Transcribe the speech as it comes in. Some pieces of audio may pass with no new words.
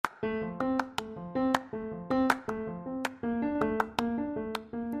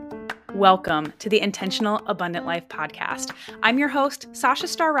Welcome to the Intentional Abundant Life podcast. I'm your host, Sasha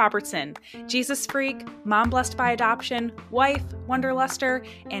Starr Robertson, Jesus freak, mom blessed by adoption, wife, wanderluster,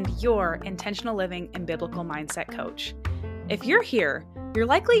 and your intentional living and biblical mindset coach. If you're here, you're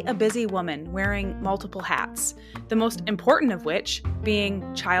likely a busy woman wearing multiple hats, the most important of which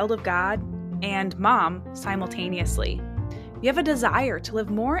being child of God and mom simultaneously. You have a desire to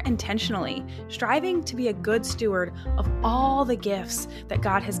live more intentionally, striving to be a good steward of all the gifts that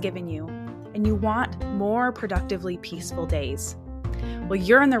God has given you, and you want more productively peaceful days. Well,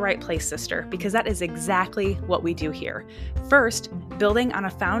 you're in the right place, sister, because that is exactly what we do here. First, building on a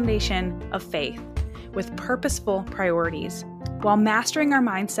foundation of faith with purposeful priorities, while mastering our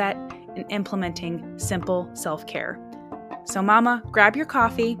mindset and implementing simple self-care. So mama, grab your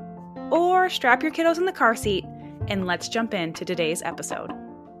coffee or strap your kiddos in the car seat, and let's jump into today's episode.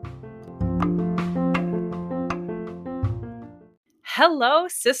 Hello,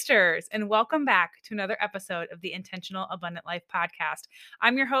 sisters, and welcome back to another episode of the Intentional Abundant Life podcast.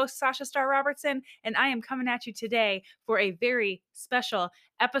 I'm your host, Sasha Starr Robertson, and I am coming at you today for a very special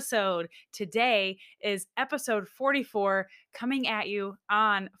episode. Today is episode 44, coming at you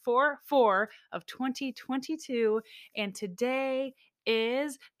on 4/4 of 2022, and today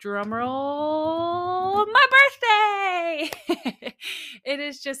is, drumroll, my birthday! It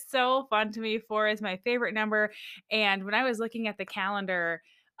is just so fun to me. 4 is my favorite number. And when I was looking at the calendar,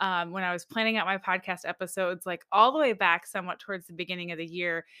 when I was planning out my podcast episodes, like all the way back somewhat towards the beginning of the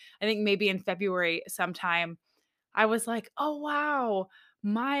year, I think maybe in February sometime, I was like, oh, wow,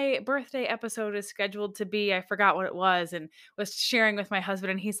 my birthday episode is scheduled to be, I forgot what it was, and was sharing with my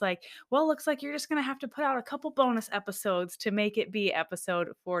husband. And he's like, well, looks like you're just going to have to put out a couple bonus episodes to make it be episode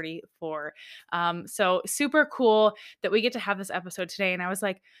 44. So super cool that we get to have this episode today. And I was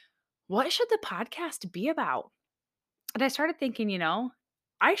like, what should the podcast be about? And I started thinking,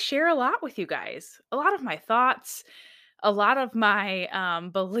 I share a lot with you guys, a lot of my thoughts, a lot of my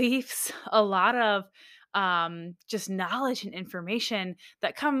beliefs, a lot of just knowledge and information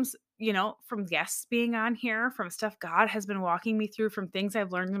that comes, from guests being on here, from stuff God has been walking me through, from things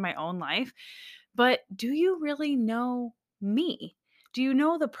I've learned in my own life. But do you really know me? Do you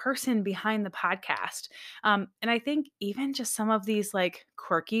know the person behind the podcast? And I think even just some of these like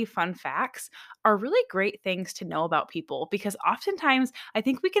quirky, fun facts are really great things to know about people, because oftentimes I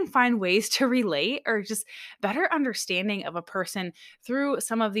think we can find ways to relate or just better understanding of a person through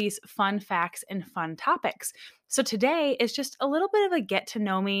some of these fun facts and fun topics. So today is just a little bit of a get to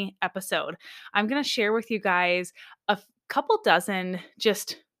know me episode. I'm going to share with you guys couple dozen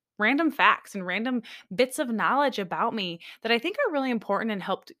just random facts and random bits of knowledge about me that I think are really important and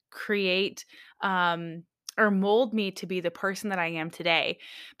helped create or mold me to be the person that I am today.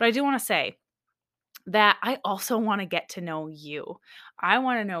 But I do want to say that I also want to get to know you. I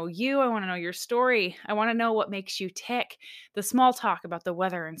want to know you. I want to know your story. I want to know what makes you tick. The small talk about the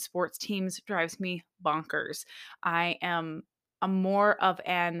weather and sports teams drives me bonkers. I am a more of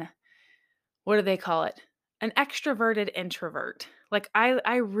an, what do they call it? An extroverted introvert. Like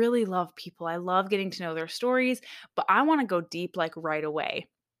I really love people. I love getting to know their stories, but I want to go deep like right away.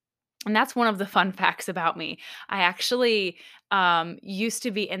 And that's one of the fun facts about me. I actually used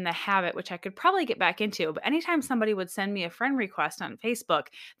to be in the habit, which I could probably get back into, but anytime somebody would send me a friend request on Facebook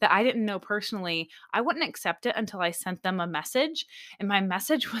that I didn't know personally, I wouldn't accept it until I sent them a message. And my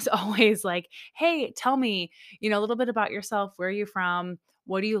message was always like, hey, tell me, a little bit about yourself. Where are you from?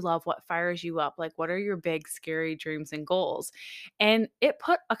 What do you love? What fires you up? Like, what are your big, scary dreams and goals? And it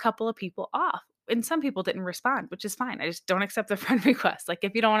put a couple of people off. And some people didn't respond, which is fine. I just don't accept the friend request. Like,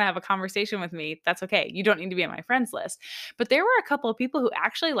 if you don't want to have a conversation with me, that's okay. You don't need to be on my friends list. But there were a couple of people who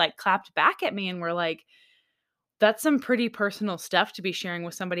actually like clapped back at me and were like, that's some pretty personal stuff to be sharing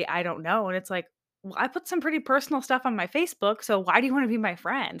with somebody I don't know. And it's like, well, I put some pretty personal stuff on my Facebook. So why do you want to be my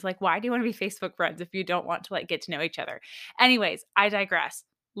friend? Like, why do you want to be Facebook friends if you don't want to like get to know each other? Anyways, I digress.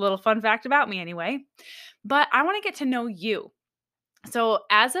 Little fun fact about me anyway. But I want to get to know you. So,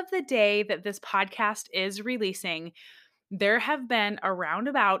 as of the day that this podcast is releasing, there have been around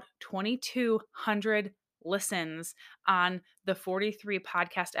about 2,200 listens on the 43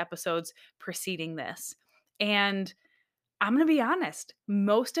 podcast episodes preceding this. And I'm going to be honest,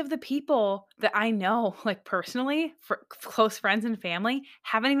 most of the people that I know, like personally, for close friends and family,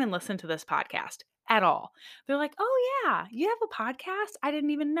 haven't even listened to this podcast at all. They're like, oh, yeah, you have a podcast? I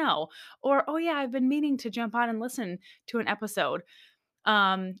didn't even know. Or, oh, yeah, I've been meaning to jump on and listen to an episode.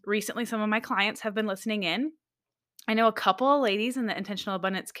 Recently, some of my clients have been listening in, I know a couple of ladies in the Intentional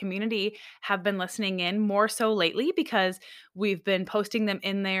Abundance community have been listening in more so lately because we've been posting them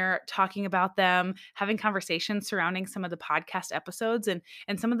in there, talking about them, having conversations surrounding some of the podcast episodes and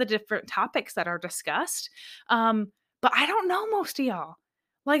some of the different topics that are discussed. But I don't know most of y'all.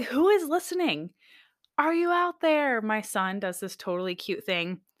 Like, who is listening? Are you out there? My son does this totally cute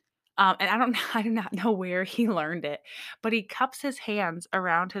thing. And I don't I do not know where he learned it, but he cups his hands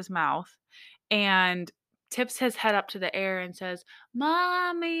around his mouth and tips his head up to the air and says,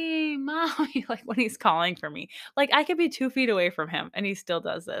 "Mommy, mommy," like when he's calling for me. Like I could be 2 feet away from him and he still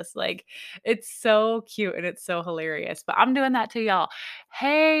does this. Like it's so cute and it's so hilarious. But I'm doing that to y'all.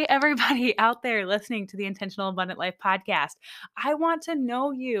 Hey, everybody out there listening to the Intentional Abundant Life podcast. I want to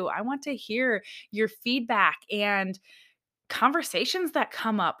know you. I want to hear your feedback and conversations that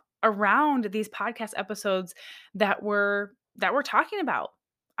come up around these podcast episodes that we're talking about.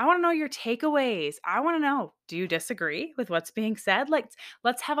 I want to know your takeaways. I want to know, do you disagree with what's being said? Like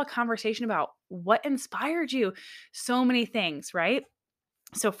let's have a conversation about what inspired you. So many things, right?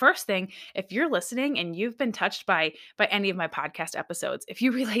 So first thing, if you're listening and you've been touched by any of my podcast episodes, if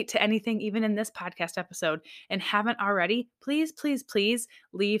you relate to anything even in this podcast episode and haven't already, please please please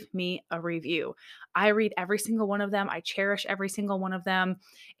leave me a review. I read every single one of them. I cherish every single one of them,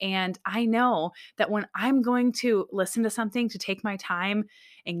 and I know that when I'm going to listen to something, to take my time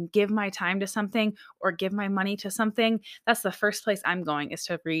and give my time to something or give my money to something, that's the first place I'm going, is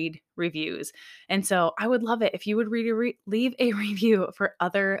to read reviews. And so I would love it if you would leave a review for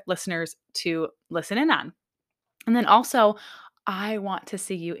other listeners to listen in on. And then also, I want to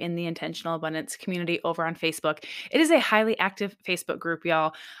see you in the Intentional Abundance community over on Facebook. It is a highly active Facebook group,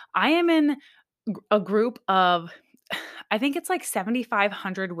 y'all. I am in a group of, I think it's like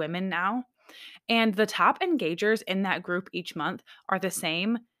 7,500 women now. And the top engagers in that group each month are the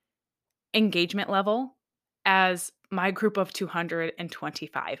same engagement level as my group of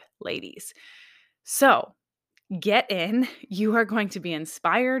 225 ladies. So get in. You are going to be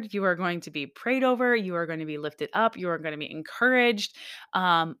inspired. You are going to be prayed over. You are going to be lifted up. You are going to be encouraged.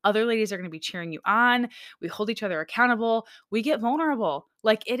 Other ladies are going to be cheering you on. We hold each other accountable. We get vulnerable.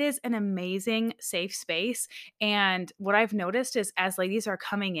 Like it is an amazing safe space. And what I've noticed is as ladies are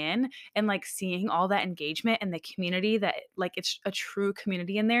coming in and like seeing all that engagement and the community, that like it's a true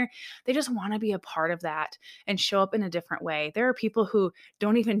community in there, they just want to be a part of that and show up in a different way. There are people who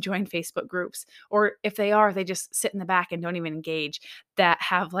don't even join Facebook groups, or if they are, they just sit in the back and don't even engage, that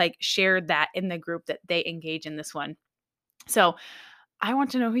have like shared that in the group that they engage in this one. So I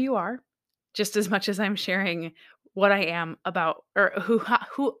want to know who you are just as much as I'm sharing what I am about, or who.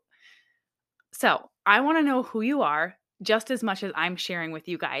 So I want to know who you are just as much as I'm sharing with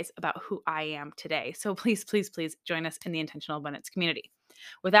you guys about who I am today. So please, please, please join us in the Intentional Abundance community.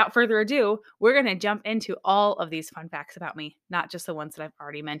 Without further ado, we're going to jump into all of these fun facts about me, not just the ones that I've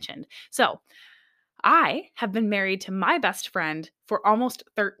already mentioned. So I have been married to my best friend for almost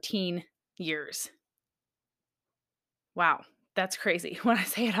 13 years. Wow, that's crazy. When I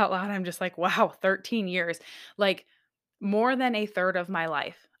say it out loud, I'm just like, wow, 13 years. Like more than a third of my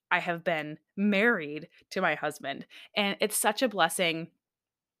life, I have been married to my husband. And it's such a blessing.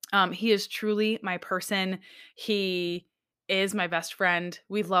 He is truly my person. He is my best friend.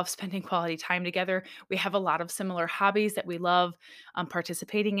 We love spending quality time together. We have a lot of similar hobbies that we love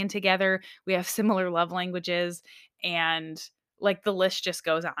participating in together. We have similar love languages, and like the list just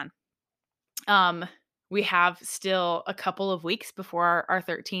goes on. Um, we have still a couple of weeks before our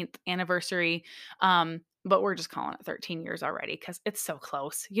 13th anniversary. But we're just calling it 13 years already because it's so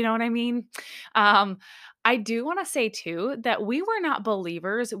close. You know what I mean? Um, I do want to say too that we were not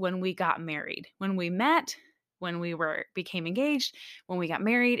believers when we got married. When we met, when we were became engaged, when we got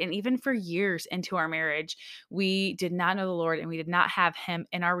married, and even for years into our marriage, we did not know the Lord and we did not have him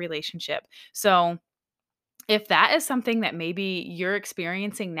in our relationship. So if that is something that maybe you're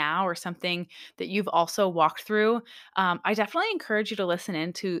experiencing now or something that you've also walked through, I definitely encourage you to listen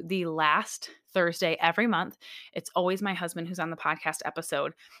into the last Thursday every month. It's always my husband who's on the podcast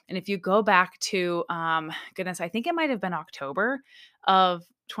episode. And if you go back to, goodness, I think it might have been October of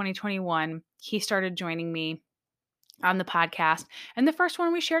 2021, he started joining me on the podcast. And the first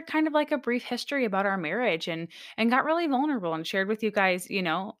one we shared kind of like a brief history about our marriage and got really vulnerable and shared with you guys,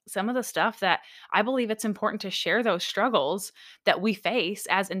 some of the stuff that I believe it's important to share, those struggles that we face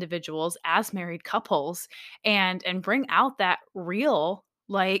as individuals, as married couples, and bring out that real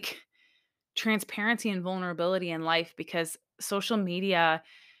like transparency and vulnerability in life, because social media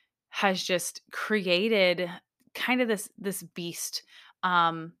has just created kind of this beast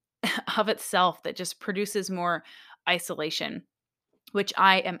um of itself that just produces more isolation, which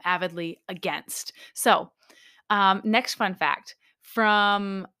I am avidly against. So, Next fun fact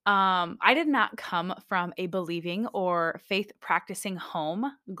from I did not come from a believing or faith practicing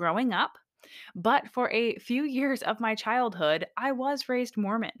home growing up, but for a few years of my childhood, I was raised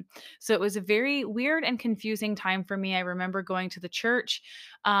Mormon. So it was a very weird and confusing time for me. I remember going to the church.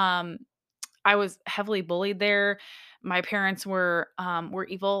 Um, I was heavily bullied there. My parents were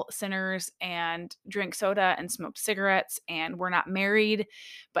evil sinners and drank soda and smoked cigarettes and were not married,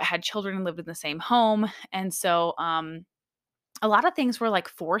 but had children and lived in the same home. And so a lot of things were like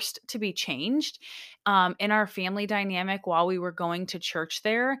forced to be changed in our family dynamic while we were going to church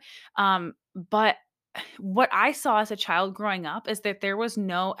there. But what I saw as a child growing up is that there was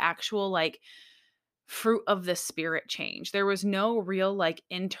no actual like fruit of the spirit change. There was no real like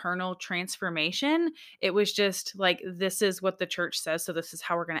internal transformation. It was just like, this is what the church says, so this is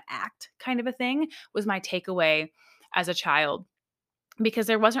how we're going to act, kind of a thing, was my takeaway as a child, because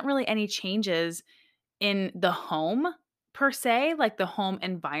there wasn't really any changes in the home per se, like the home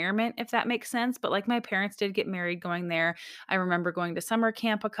environment, if that makes sense. But like my parents did get married going there. I remember going to summer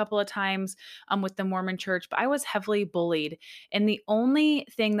camp a couple of times with the Mormon church, but I was heavily bullied. And the only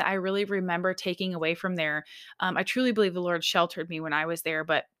thing that I really remember taking away from there, I truly believe the Lord sheltered me when I was there,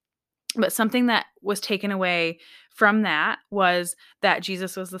 but something that was taken away from that was that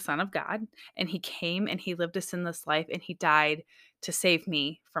Jesus was the Son of God, and he came and he lived a sinless life and he died to save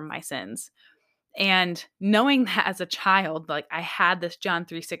me from my sins. And knowing that as a child, like I had this John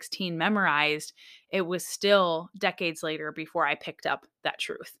 3:16 memorized, it was still decades later before I picked up that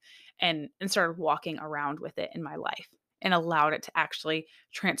truth and started walking around with it in my life and allowed it to actually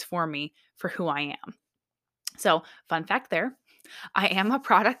transform me for who I am. So, fun fact there, I am a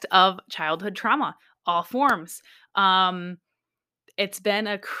product of childhood trauma, all forms. Um, it's been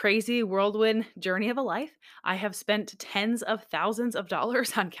a crazy whirlwind journey of a life. I have spent tens of thousands of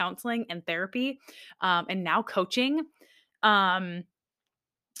dollars on counseling and therapy, and now coaching. Um,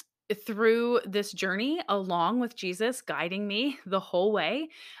 Through this journey, along with Jesus guiding me the whole way,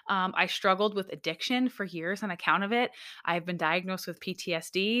 I struggled with addiction for years on account of it. I've been diagnosed with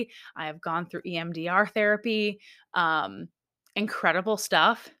PTSD. I have gone through EMDR therapy. Um, Incredible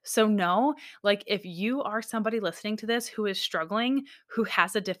stuff. So, no, like if you are somebody listening to this who is struggling, who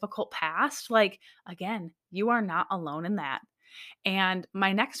has a difficult past, like again, you are not alone in that. And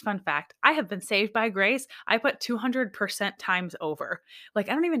my next fun fact, I have been saved by grace. I put 200% times over. Like,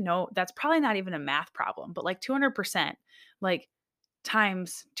 I don't even know, that's probably not even a math problem, but like 200%, like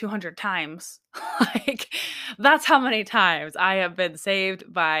times 200 times. Like, that's how many times I have been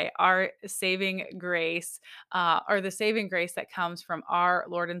saved by our saving grace, or the saving grace that comes from our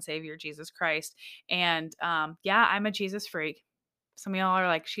Lord and Savior, Jesus Christ. And yeah, I'm a Jesus freak. Some of y'all are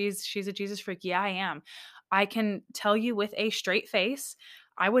like, she's a Jesus freak. Yeah, I am. I can tell you with a straight face,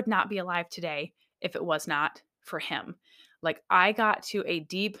 I would not be alive today if it was not for him. Like I got to a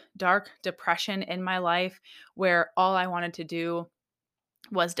deep, dark depression in my life where all I wanted to do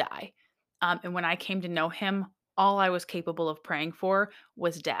was die. And when I came to know him, all I was capable of praying for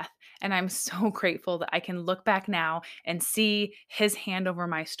was death. And I'm so grateful that I can look back now and see his hand over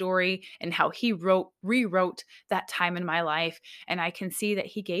my story and how he rewrote that time in my life. And I can see that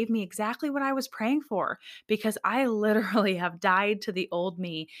he gave me exactly what I was praying for, because I literally have died to the old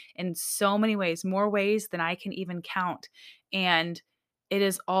me in so many ways, more ways than I can even count. And it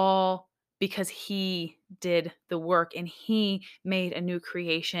is all because he did the work and he made a new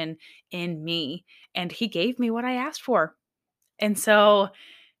creation in me and he gave me what I asked for. And so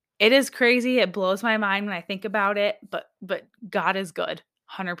it is crazy. It blows my mind when I think about it, but God is good,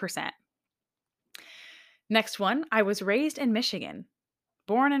 100%. Next one, I was raised in Michigan.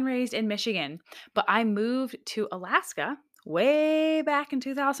 Born and raised in Michigan, but I moved to Alaska way back in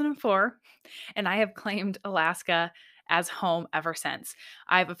 2004, and I have claimed Alaska as home ever since.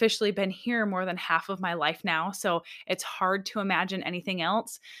 I've officially been here more than half of my life now, so it's hard to imagine anything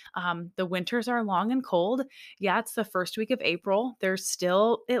else. The winters are long and cold. Yeah, it's the first week of April. There's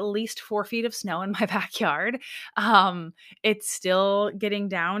still at least 4 feet of snow in my backyard. It's still getting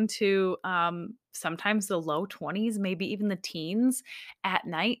down to sometimes the low 20s, maybe even the teens at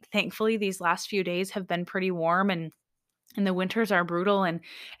night. Thankfully, these last few days have been pretty warm and the winters are brutal and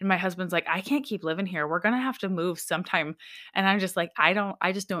my husband's like, "I can't keep living here. We're going to have to move sometime." And I'm just like,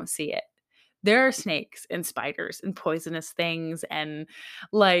 I just don't see it. There are snakes and spiders and poisonous things and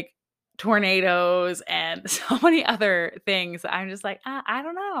like tornadoes and so many other things. I'm just like, I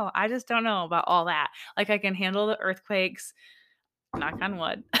don't know. I just don't know about all that. Like I can handle the earthquakes, knock on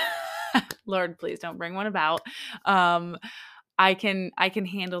wood. Lord, please don't bring one about. Um, I can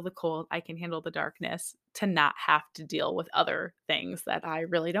handle the cold, I can handle the darkness to not have to deal with other things that I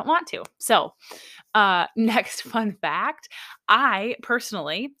really don't want to. So, next fun fact, I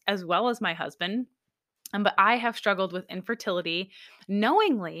personally, as well as my husband, but I have struggled with infertility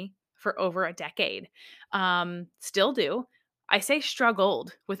knowingly for over a decade. Still do. I say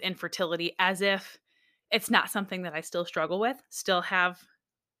struggled with infertility as if it's not something that I still struggle with, still have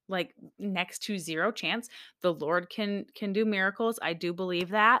like next to zero chance. The Lord can do miracles. I do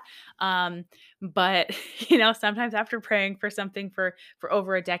believe that. But sometimes after praying for something for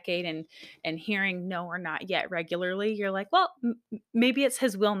over a decade and hearing no or not yet regularly, you're like, well, maybe it's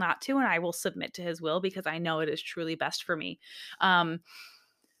his will not to, and I will submit to his will because I know it is truly best for me. Um,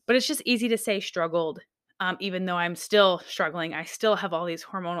 but it's just easy to say struggled. Even though I'm still struggling, I still have all these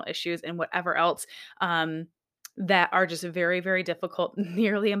hormonal issues and whatever else. That are just very, very difficult,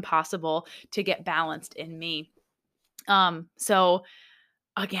 nearly impossible to get balanced in me. So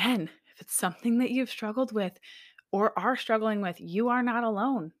again, if it's something that you've struggled with or are struggling with, you are not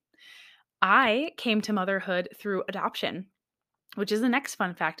alone. I came to motherhood through adoption, which is the next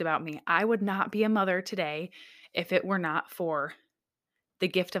fun fact about me. I would not be a mother today if it were not for the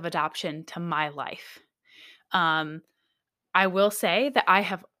gift of adoption to my life. Um, I will say that I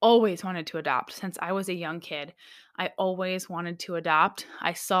have always wanted to adopt since I was a young kid. I always wanted to adopt.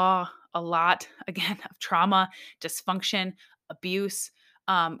 I saw a lot, again, of trauma, dysfunction, abuse,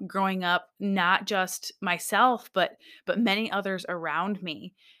 growing up, not just myself, but many others around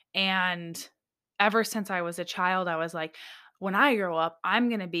me. And ever since I was a child, I was like, when I grow up, I'm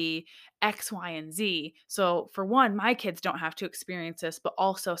going to be X, Y, and Z. So, for one, my kids don't have to experience this, but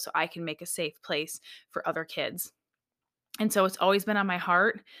also so I can make a safe place for other kids. And so it's always been on my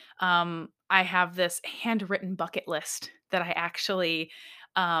heart. I have this handwritten bucket list that I actually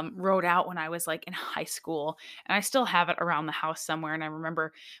wrote out when I was like in high school. And I still have it around the house somewhere. And I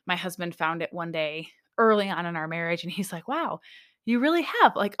remember my husband found it one day early on in our marriage. And he's like, wow, you really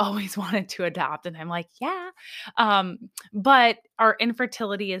have like always wanted to adopt. And I'm like, yeah. But our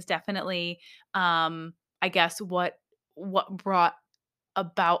infertility is definitely, I guess, what brought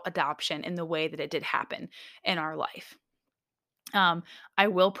about adoption in the way that it did happen in our life. I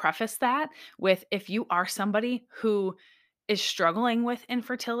will preface that with if you are somebody who is struggling with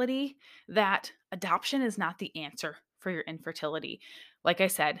infertility, that adoption is not the answer for your infertility. Like I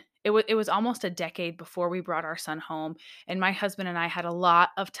said, it was almost a decade before we brought our son home, and my husband and I had a lot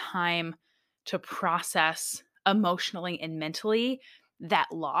of time to process emotionally and mentally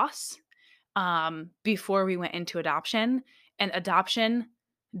that loss before we went into adoption. And adoption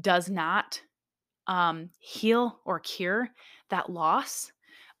does not heal or cure that loss.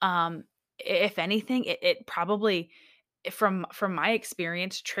 If anything, it probably, from my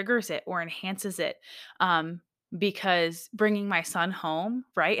experience, triggers it or enhances it. Because bringing my son home,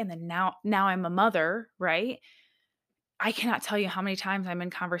 right, and then now I'm a mother, right. I cannot tell you how many times I'm in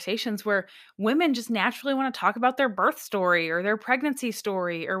conversations where women just naturally want to talk about their birth story or their pregnancy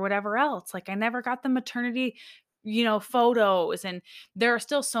story or whatever else. Like I never got the maternity, photos. And there are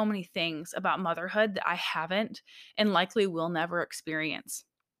still so many things about motherhood that I haven't and likely will never experience.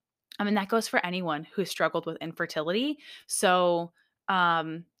 I mean, that goes for anyone who struggled with infertility. So,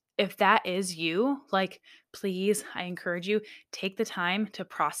 um, if that is you, like, please, I encourage you, take the time to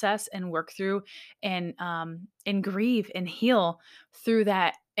process and work through and grieve and heal through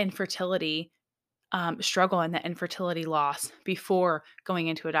that infertility struggle and that infertility loss before going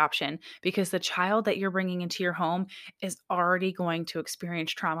into adoption, because the child that you're bringing into your home is already going to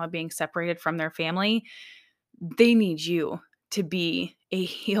experience trauma being separated from their family. They need you to be a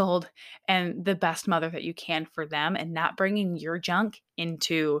healed and the best mother that you can for them and not bringing your junk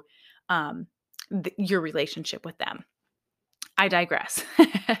into um, your relationship with them. I digress.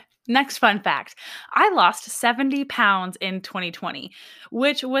 Next fun fact, I lost 70 pounds in 2020,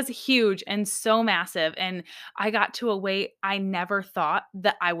 which was huge and so massive. And I got to a weight I never thought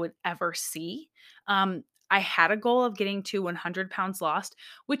that I would ever see. I had a goal of getting to 100 pounds lost,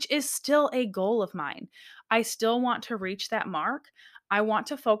 which is still a goal of mine. I still want to reach that mark. I want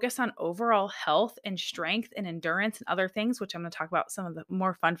to focus on overall health and strength and endurance and other things, which I'm going to talk about some of the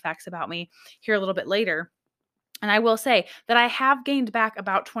more fun facts about me here a little bit later. And I will say that I have gained back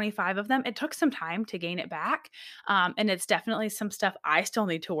about 25 of them. It took some time to gain it back. And it's definitely some stuff I still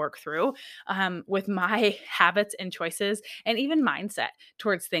need to work through with my habits and choices and even mindset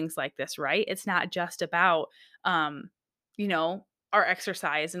towards things like this, right? It's not just about, um, you know, our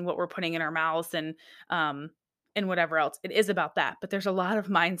exercise and what we're putting in our mouths and whatever else. It is about that. But there's a lot of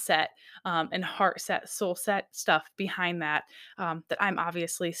mindset and heart set, soul set stuff behind that that I'm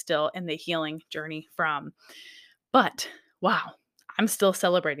obviously still in the healing journey from. But Wow. I'm still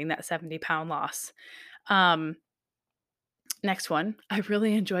celebrating that 70-pound loss. Um, Next one. I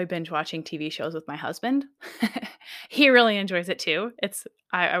really enjoy binge watching TV shows with my husband. He really enjoys it too.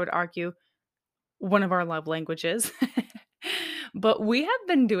 I would argue, one of our love languages. But we have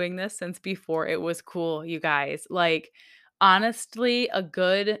been doing this since before it was cool, you guys. Like, honestly, a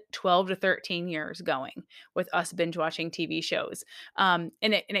good 12 to 13 years going with us binge watching TV shows. And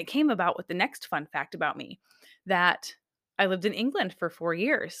it came about with the next fun fact about me, that I lived in England for 4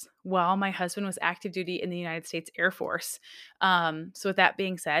 years while my husband was active duty in the United States Air Force. So, with that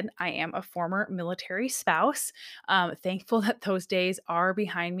being said, I am a former military spouse. Thankful that those days are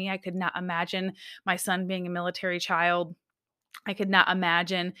behind me. I could not imagine my son being a military child. I could not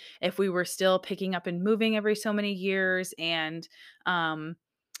imagine if we were still picking up and moving every so many years, um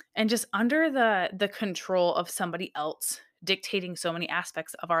and just under the control of somebody else dictating so many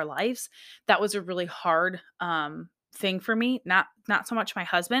aspects of our lives. That was a really hard thing for me. Not so much my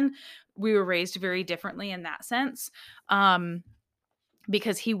husband. We were raised very differently in that sense. Um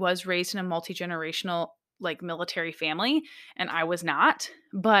because he was raised in a multi-generational, like, military family, and I was not.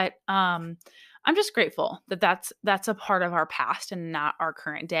 But I'm just grateful that that's a part of our past and not our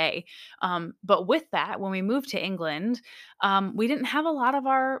current day. But with that, when we moved to England, we didn't have a lot of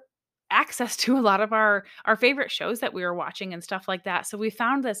our access to a lot of our favorite shows that we were watching and stuff like that. So we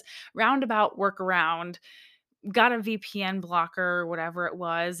found this roundabout workaround, got a VPN blocker, whatever it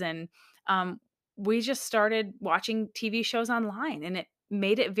was, and um, we just started watching TV shows online, and it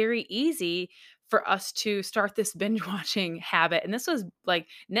made it very easy for us to start this binge watching habit. And this was like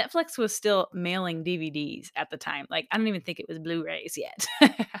Netflix was still mailing DVDs at the time. Like, I don't even think it was Blu-rays yet.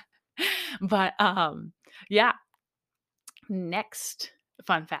 But yeah, next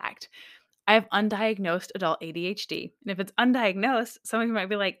fun fact. I have undiagnosed adult ADHD. And if it's undiagnosed, some of you might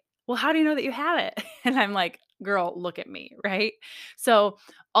be like, well, how do you know that you have it? And I'm like, girl, look at me, right? So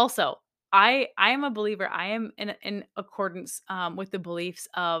also, I am a believer. I am in accordance with the beliefs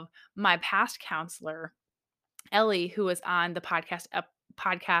of my past counselor, Ellie, who was on the podcast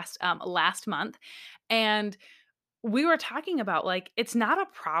last month. And we were talking about, like, it's not a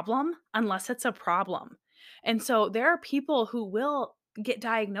problem unless it's a problem. And so there are people who will get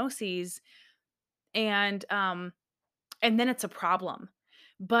diagnoses, and and then it's a problem.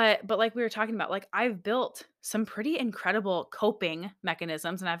 But like we were talking about, like, I've built some pretty incredible coping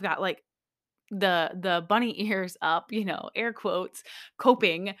mechanisms, and I've got, like, the bunny ears up, air quotes,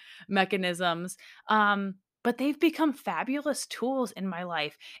 coping mechanisms. But they've become fabulous tools in my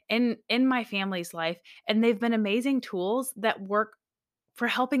life, in my family's life, and they've been amazing tools that work for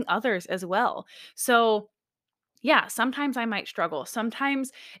helping others as well. So yeah, sometimes I might struggle.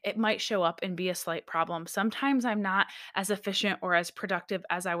 Sometimes it might show up and be a slight problem. Sometimes I'm not as efficient or as productive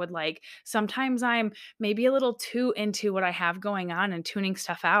as I would like. Sometimes I'm maybe a little too into what I have going on and tuning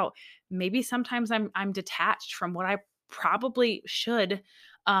stuff out. Maybe sometimes I'm detached from what I probably should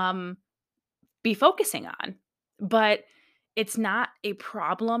um be focusing on. But it's not a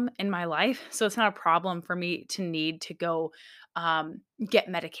problem in my life. So it's not a problem for me to need to go get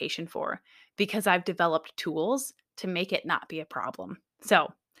medication for, because I've developed tools to make it not be a problem. So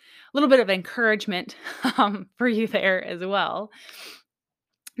a little bit of encouragement for you there as well.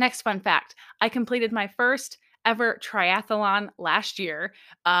 Next fun fact, I completed my first ever triathlon last year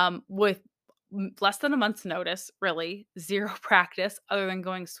with less than a month's notice, really, zero practice other than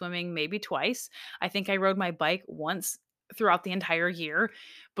going swimming maybe twice. I think I rode my bike once throughout the entire year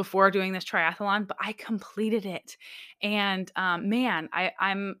before doing this triathlon, but I completed it. And man,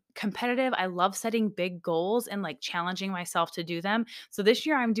 I'm competitive. I love setting big goals and, like, challenging myself to do them. So this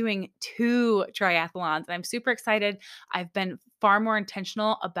year I'm doing 2 triathlons, and I'm super excited. I've been far more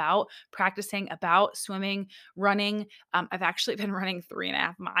intentional about practicing, about swimming, running. I've actually been running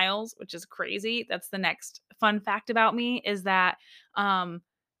 3.5 miles, which is crazy. That's the next fun fact about me, is that um,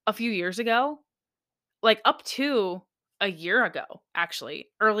 a few years ago, like up to a year ago, actually,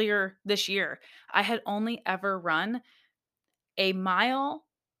 earlier this year, I had only ever run a mile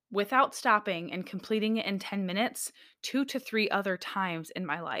without stopping and completing it in 10 minutes 2 to 3 other times in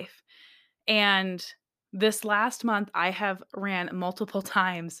my life. And this last month, I have ran multiple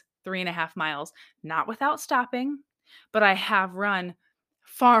times 3.5 miles, not without stopping, but I have run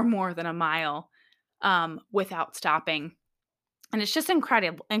far more than a mile without stopping. And it's just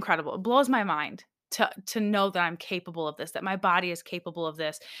incredible, incredible. It blows my mind to know that I'm capable of this, that my body is capable of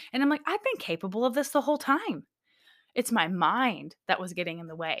this. And I'm like, I've been capable of this the whole time. It's my mind that was getting in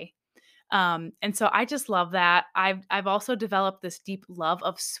the way. And so I just love that. I've also developed this deep love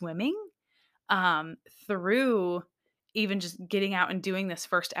of swimming through even just getting out and doing this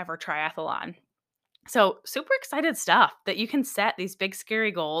first ever triathlon. So, super excited stuff that you can set these big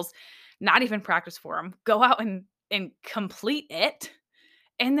scary goals, not even practice for them, go out and complete it,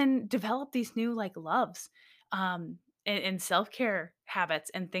 and then develop these new like loves and self-care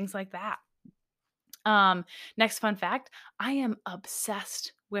habits and things like that. Next fun fact, I am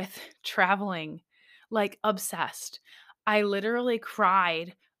obsessed with traveling, like obsessed. I literally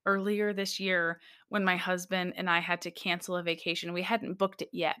cried earlier this year when my husband and I had to cancel a vacation. We hadn't booked it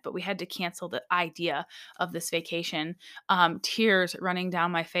yet, but we had to cancel the idea of this vacation. Tears running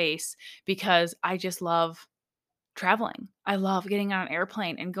down my face because I just love traveling. I love getting on an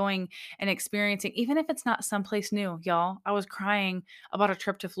airplane and going and experiencing, even if it's not someplace new, y'all. I was crying about a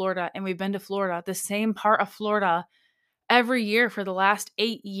trip to Florida, and we've been to Florida, the same part of Florida, every year for the last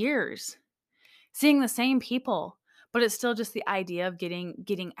 8 years, seeing the same people. But it's still just the idea of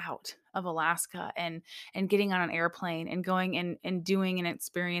getting out of Alaska and getting on an airplane and going and doing and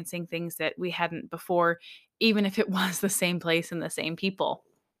experiencing things that we hadn't before, even if it was the same place and the same people.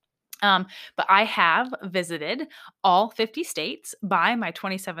 Um, but I have visited all 50 states by my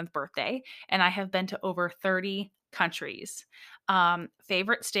 27th birthday, and I have been to over 30 countries.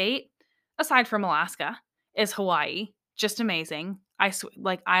 Favorite state, aside from Alaska, is Hawaii. Just amazing.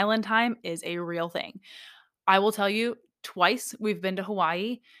 Like island time is a real thing. I will tell you, twice we've been to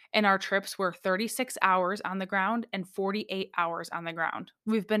Hawaii, and our trips were 36 hours on the ground and 48 hours on the ground.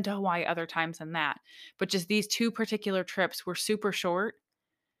 We've been to Hawaii other times than that, but just these two particular trips were super short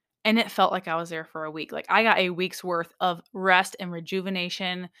and it felt like I was there for a week. Like, I got a week's worth of rest and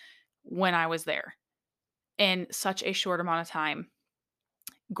rejuvenation when I was there in such a short amount of time.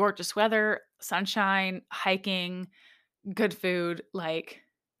 Gorgeous weather, sunshine, hiking, good food. Like,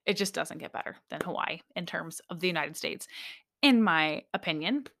 it just doesn't get better than Hawaii in terms of the United States, in my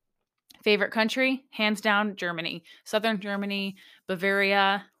opinion. Favorite country? Hands down, Germany. Southern Germany,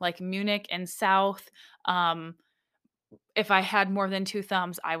 Bavaria, like Munich and South. Um, if I had more than 2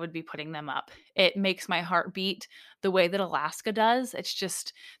 thumbs, I would be putting them up. It makes my heart beat the way that Alaska does. It's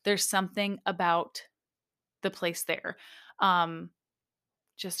just there's something about the place there. Um,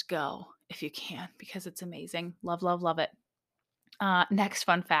 just go if you can because it's amazing. Love, love, love it. Next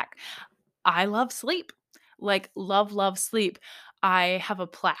fun fact. I love sleep. Like love, love sleep. I have a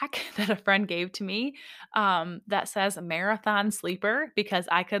plaque that a friend gave to me that says marathon sleeper because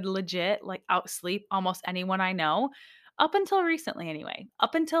I could legit like outsleep almost anyone I know. Up until recently, anyway.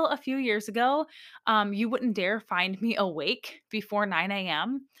 Up until a few years ago, you wouldn't dare find me awake before 9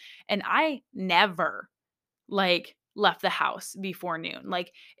 a.m. And I never like left the house before noon.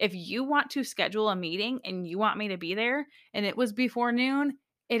 Like if you want to schedule a meeting and you want me to be there and it was before noon,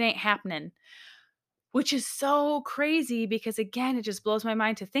 it ain't happening. Which is so crazy because again, it just blows my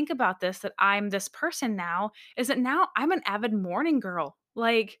mind to think about this that I'm this person now is that now I'm an avid morning girl.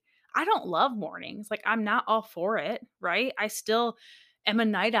 Like I don't love mornings. Like I'm not all for it, right? I still am a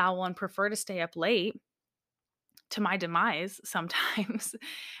night owl and prefer to stay up late to my demise sometimes.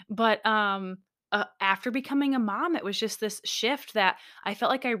 But after becoming a mom, it was just this shift that I felt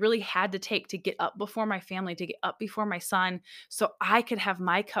like I really had to take to get up before my family, to get up before my son, so I could have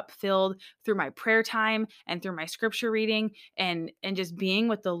my cup filled through my prayer time and through my scripture reading and just being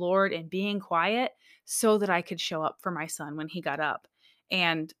with the Lord and being quiet so that I could show up for my son when he got up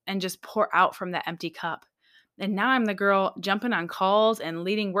and just pour out from that empty cup. And now I'm the girl jumping on calls and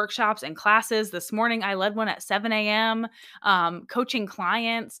leading workshops and classes. This morning, I led one at 7 a.m., coaching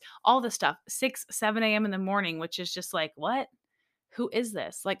clients, all this stuff, 6, 7 a.m. in the morning, which is just like, what? Who is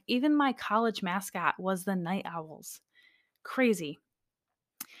this? Like, even my college mascot was the Night Owls. Crazy.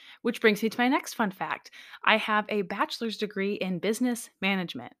 Which brings me to my next fun fact. I have a bachelor's degree in business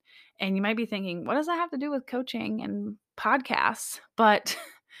management. And you might be thinking, what does that have to do with coaching and podcasts? But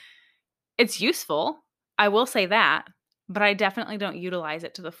it's useful, I will say that, but I definitely don't utilize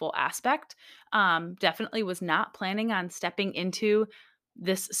it to the full aspect. Definitely was not planning on stepping into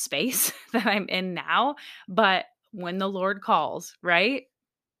this space that I'm in now, but when the Lord calls, right?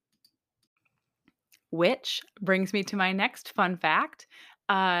 Which brings me to my next fun fact.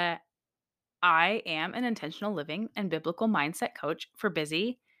 Uh, I am an intentional living and biblical mindset coach for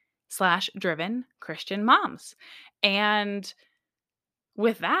busy slash driven Christian moms. And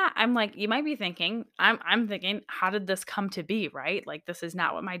with that, I'm like, you might be thinking, I'm thinking, how did this come to be, right? Like this is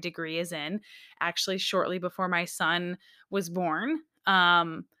not what my degree is in. Actually, shortly before my son was born,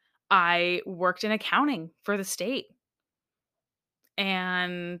 I worked in accounting for the state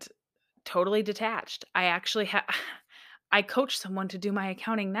and totally detached. I actually I coach someone to do my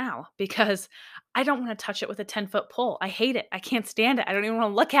accounting now because I don't want to touch it with a 10-foot pole. I hate it. I can't stand it. I don't even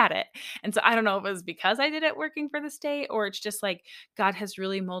want to look at it. And so I don't know if it was because I did it working for the state, or it's just like God has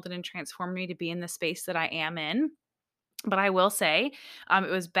really molded and transformed me to be in the space that I am in. But I will say, it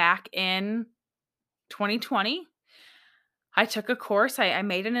was back in 2020. I took a course. I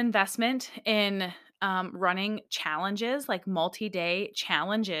made an investment in running challenges, like multi-day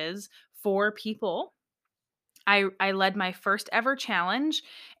challenges for people. I led my first ever challenge,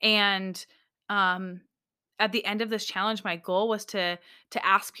 and um, at the end of this challenge, my goal was to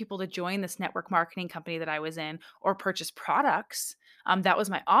ask people to join this network marketing company that I was in or purchase products. That was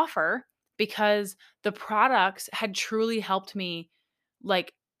my offer because the products had truly helped me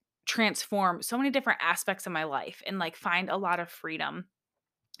like transform so many different aspects of my life and like find a lot of freedom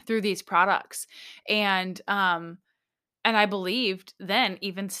through these products. And I believed then,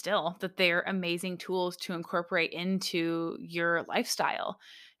 even still, that they're amazing tools to incorporate into your lifestyle.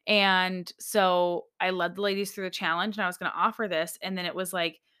 And so I led the ladies through the challenge and I was going to offer this. And then it was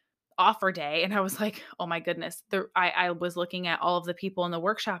like offer day. And I was like, oh my goodness. I was looking at all of the people in the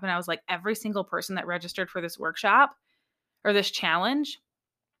workshop and I was like, every single person that registered for this workshop or this challenge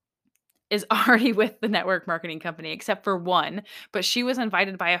is already with the network marketing company except for one, but she was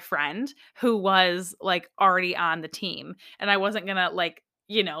invited by a friend who was, like, already on the team, and I wasn't gonna, like,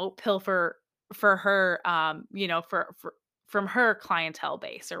 pilfer for her, for from her clientele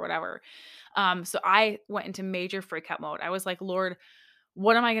base or whatever. So I went into major freak out mode. I was like, "Lord,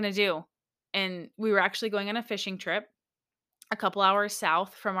 what am I gonna do?" And we were actually going on a fishing trip a couple hours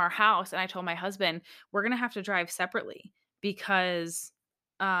south from our house, and I told my husband, "We're gonna have to drive separately because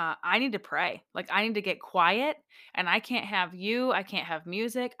I need to pray. Like I need to get quiet, and I can't have you. I can't have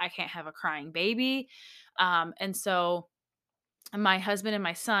music. I can't have a crying baby." And so my husband and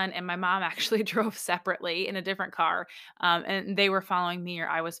my son and my mom actually drove separately in a different car, and they were following me or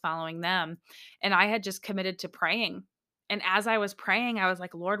I was following them, and I had just committed to praying. And as I was praying, I was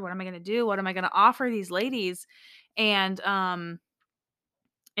like, "Lord, what am I going to do? What am I going to offer these ladies?" And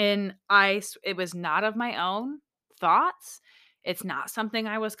it was not of my own thoughts. It's not something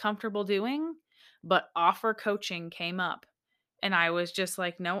I was comfortable doing, but offer coaching came up. And I was just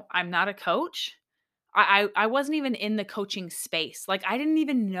like, "No, I'm not a coach." I wasn't even in the coaching space. Like, I didn't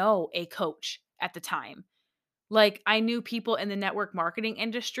even know a coach at the time. Like, I knew people in the network marketing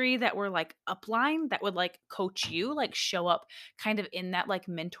industry that were, like, upline that would, like, coach you, like, show up kind of in that, like,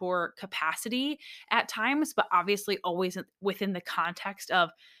 mentor capacity at times, but obviously always within the context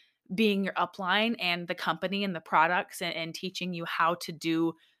of being your upline and the company and the products and teaching you how to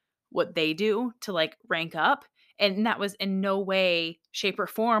do what they do to like rank up. And that was in no way, shape, or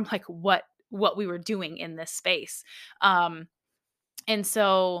form like what we were doing in this space. Um, and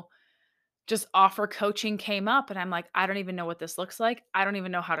so just offer coaching came up and I'm like, I don't even know what this looks like. I don't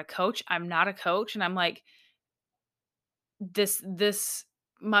even know how to coach. I'm not a coach. And I'm like, this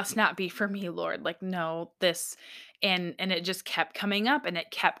must not be for me, Lord. Like, no, this and it just kept coming up and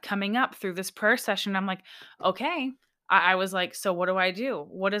it kept coming up through this prayer session. I'm like, okay. I was like, so what do I do?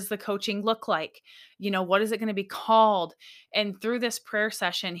 What does the coaching look like? What is it going to be called? And through this prayer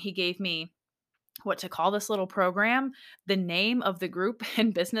session, he gave me what to call this little program, the name of the group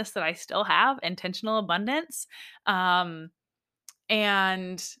and business that I still have, Intentional Abundance. Um,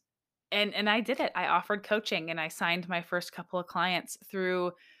 and and I did it. I offered coaching and I signed my first couple of clients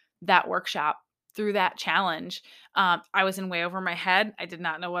through that workshop, through that challenge. I was in way over my head. I did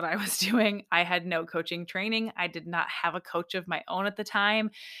not know what I was doing. I had no coaching training. I did not have a coach of my own at the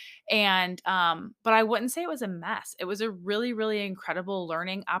time. And but I wouldn't say it was a mess. It was a really, really incredible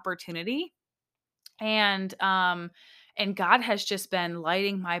learning opportunity. And God has just been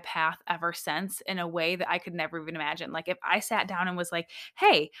lighting my path ever since in a way that I could never even imagine. Like if I sat down and was like,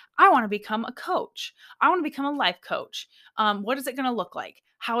 "Hey, I want to become a coach. I want to become a life coach. What is it going to look like?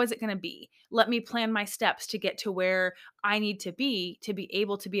 How is it going to be? Let me plan my steps to get to where I need to be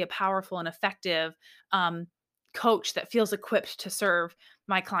able to be a powerful and effective um, coach that feels equipped to serve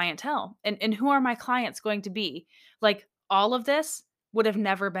my clientele. And who are my clients going to be? Like all of this would have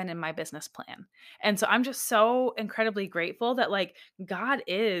never been in my business plan. And so I'm just so incredibly grateful that like God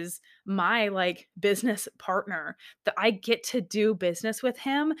is my like business partner, that I get to do business with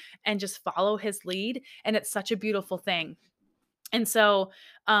him and just follow his lead, and it's such a beautiful thing. And so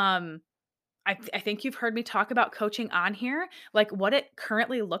um I think you've heard me talk about coaching on here, like what it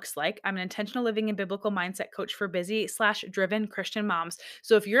currently looks like. I'm an intentional living and biblical mindset coach for busy slash driven Christian moms.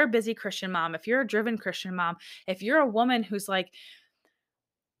 So if you're a busy Christian mom, if you're a driven Christian mom, if you're a woman who's like,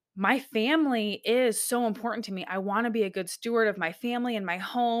 my family is so important to me. I want to be a good steward of my family and my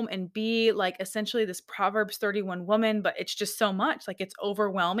home and be like essentially this Proverbs 31 woman, but it's just so much. Like it's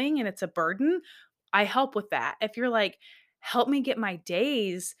overwhelming and it's a burden. I help with that. If you're like, help me get my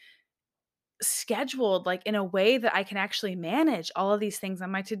days scheduled like in a way that I can actually manage all of these things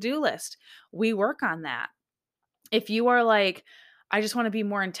on my to-do list, we work on that. If you are like, I just want to be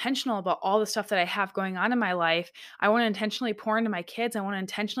more intentional about all the stuff that I have going on in my life. I want to intentionally pour into my kids. I want to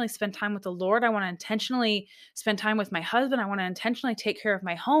intentionally spend time with the Lord. I want to intentionally spend time with my husband. I want to intentionally take care of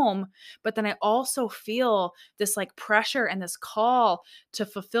my home. But then I also feel this like pressure and this call to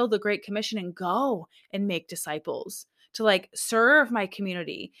fulfill the Great Commission and go and make disciples, to like serve my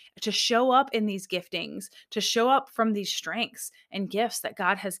community, to show up in these giftings, to show up from these strengths and gifts that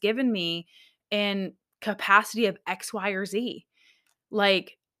God has given me in capacity of X, Y, or Z.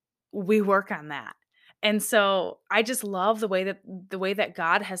 Like we work on that. And so I just love the way that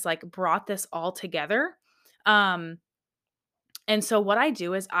God has like brought this all together. Um and so what I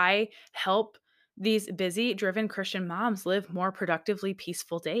do is I help these busy driven Christian moms live more productively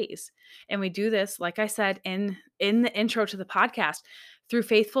peaceful days. And we do this like I said in the intro to the podcast through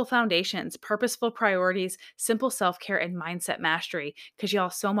faithful foundations, purposeful priorities, simple self-care and mindset mastery because y'all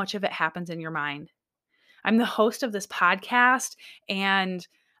so much of it happens in your mind. I'm the host of this podcast and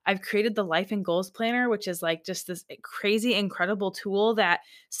I've created the Life and Goals Planner, which is like just this crazy, incredible tool that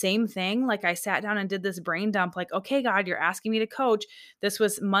same thing. Like I sat down and did this brain dump, like, okay, God, you're asking me to coach. This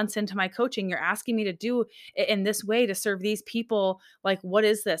was months into my coaching. You're asking me to do it in this way to serve these people. Like, what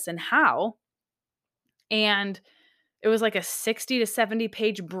is this and how? And it was like a 60 to 70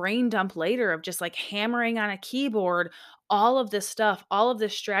 page brain dump later of just like hammering on a keyboard all of this stuff, all of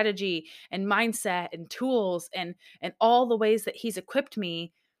this strategy and mindset and tools and all the ways that he's equipped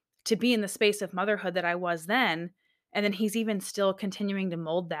me to be in the space of motherhood that I was then. And then he's even still continuing to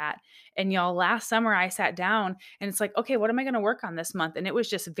mold that. And y'all, last summer I sat down and it's like, okay, what am I going to work on this month? And it was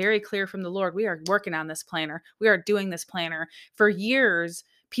just very clear from the Lord, we are working on this planner. We are doing this planner. For years,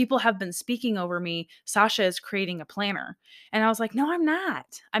 people have been speaking over me. Sasha is creating a planner. And I was like, no, I'm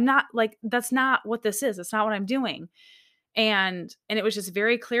not. I'm not like, that's not what this is. That's not what I'm doing. And it was just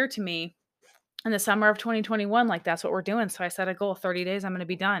very clear to me in the summer of 2021, like that's what we're doing. So I set a goal, 30 days, I'm going to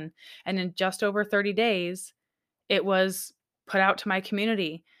be done. And in just over 30 days, it was put out to my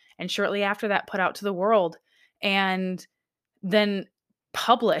community. And shortly after that, put out to the world. And then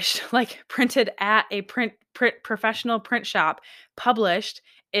published, like printed at a print professional print shop, published,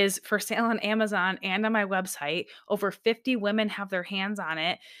 is for sale on Amazon and on my website. Over 50 women have their hands on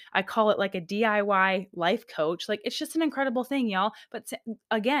it. I call it like a DIY life coach. Like it's just an incredible thing, y'all. But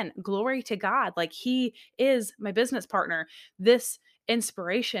again, glory to God. Like he is my business partner. This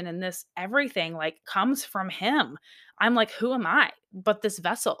inspiration and this everything like comes from him. I'm like, who am I but this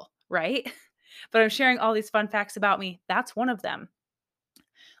vessel, right? But I'm sharing all these fun facts about me. That's one of them.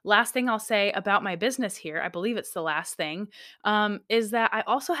 Last thing I'll say about my business here, I believe it's the last thing, is that I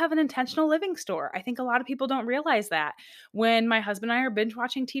also have an intentional living store. I think a lot of people don't realize that. When my husband and I are binge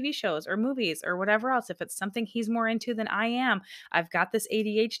watching TV shows or movies or whatever else, if it's something he's more into than I am, I've got this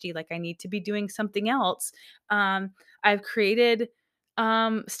ADHD, like I need to be doing something else. I've created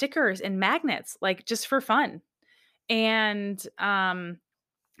stickers and magnets, like just for fun. And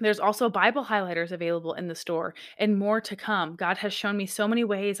there's also Bible highlighters available in the store and more to come. God has shown me so many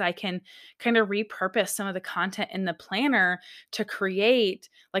ways I can kind of repurpose some of the content in the planner to create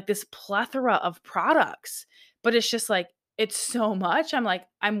like this plethora of products. But it's just like, it's so much. I'm like,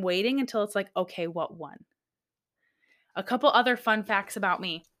 I'm waiting until it's like, okay, what one? A couple other fun facts about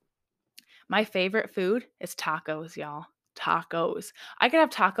me. My favorite food is tacos, y'all. Tacos. I could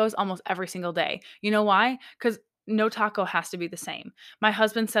have tacos almost every single day. You know why? Because no taco has to be the same. My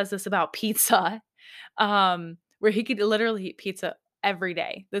husband says this about pizza, where he could literally eat pizza every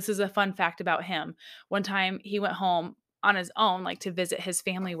day. This is a fun fact about him. One time he went home on his own, like to visit his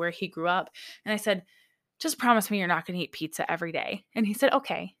family where he grew up. And I said, just promise me you're not going to eat pizza every day. And he said,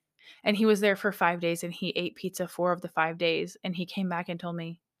 okay. And he was there for 5 days and he ate pizza 4 of the 5 days. And he came back and told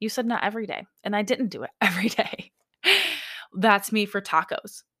me, you said not every day. And I didn't do it every day. That's me for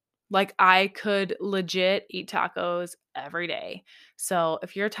tacos. Like I could legit eat tacos every day. So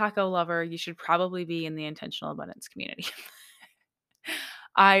if you're a taco lover, you should probably be in the intentional abundance community.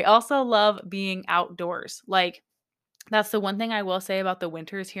 I also love being outdoors. Like that's the one thing I will say about the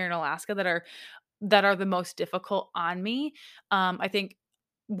winters here in Alaska that are the most difficult on me. I think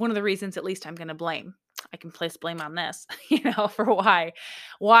one of the reasons, at least I'm going to blame, I can place blame on this, for why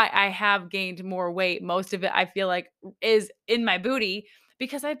I have gained more weight. Most of it I feel like is in my booty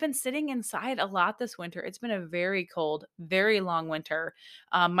because I've been sitting inside a lot this winter. It's been a very cold, very long winter.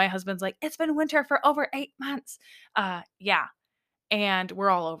 My husband's like, it's been winter for over 8 months. Yeah. And we're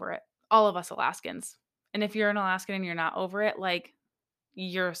all over it. All of us Alaskans. And if you're an Alaskan and you're not over it, like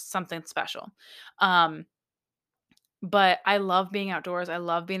you're something special. Um, but I love being outdoors. I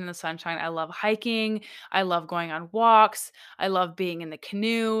love being in the sunshine. I love hiking. I love going on walks. I love being in the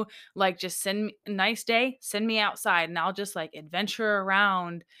canoe. Like just send me a nice day, send me outside and I'll just like adventure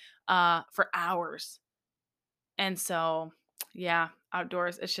around for hours. And so yeah,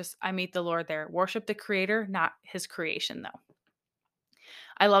 outdoors, it's just I meet the Lord there. Worship the creator, not his creation though.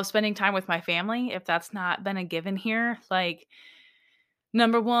 I love spending time with my family. If that's not been a given here, like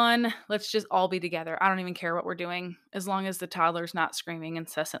number 1, let's just all be together. I don't even care what we're doing as long as the toddler's not screaming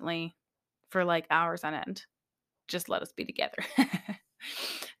incessantly for, like, hours on end. Just let us be together.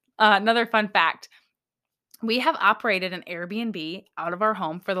 Another fun fact, we have operated an Airbnb out of our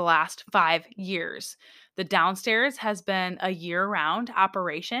home for the last 5 years. The downstairs has been a year-round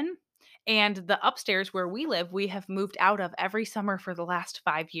operation, and the upstairs where we live, we have moved out of every summer for the last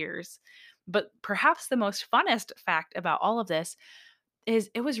 5 years. But perhaps the most funnest fact about all of this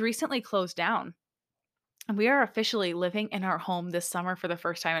is it was recently closed down. And we are officially living in our home this summer for the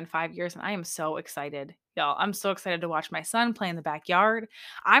first time in 5 years, and I am so excited, y'all. I'm so excited to watch my son play in the backyard.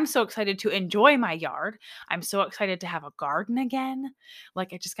 I'm so excited to enjoy my yard. I'm so excited to have a garden again.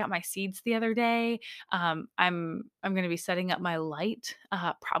 Like I just got my seeds the other day. I'm gonna be setting up my light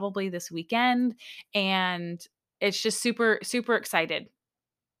probably this weekend, and it's just super super excited.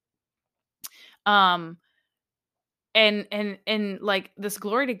 Um, and like this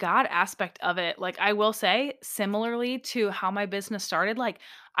glory to God aspect of it, like I will say, similarly to how my business started, like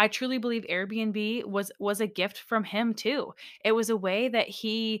I truly believe Airbnb was a gift from him too. It was a way that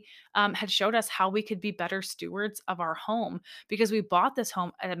he had showed us how we could be better stewards of our home because we bought this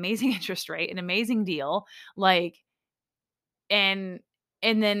home at an amazing interest rate, an amazing deal, like and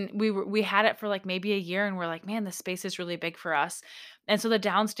and then we had it for, like, maybe a year, and we're like, "Man, this space is really big for us." And so the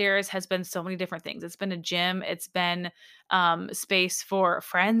downstairs has been so many different things. It's been a gym, it's been, space for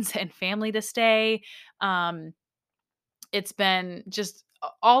friends and family to stay, um, it's been just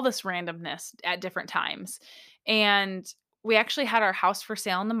all this randomness at different times. And we actually had our house for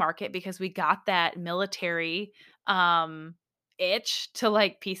sale on the market because we got that military um itch to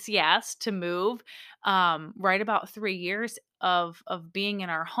like PCS to move right about 3 years of being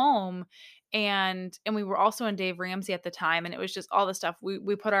in our home. And we were also in Dave Ramsey at the time, and it was just all the stuff.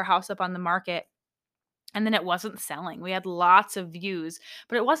 We put our house up on the market, and then it wasn't selling. We had lots of views,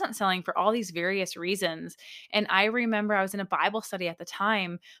 but it wasn't selling for all these various reasons. And I remember I was in a Bible study at the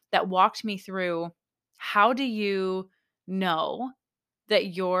time that walked me through, how do you know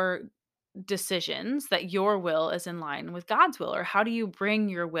that your decisions, that your will is in line with God's will? Or how do you bring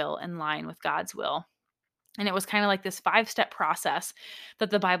your will in line with God's will? And it was kind of like this 5-step process that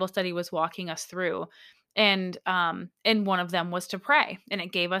the Bible study was walking us through. And one of them was to pray. And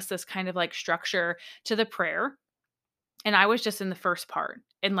it gave us this kind of like structure to the prayer. And I was just in the first part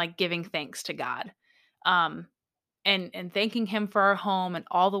and like giving thanks to God. Um and thanking him for our home and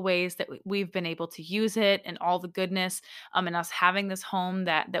all the ways that we've been able to use it, and all the goodness and us having this home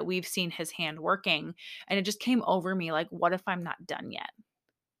that we've seen his hand working. And it just came over me like, what if I'm not done yet?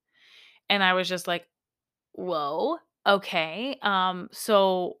 And I was just like, whoa, okay.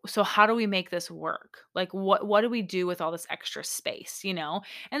 So how do we make this work? Like what do we do with all this extra space, you know?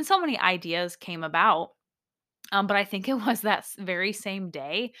 And so many ideas came about. But I think it was that very same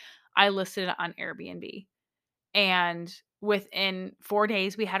day I listed it on Airbnb. And within 4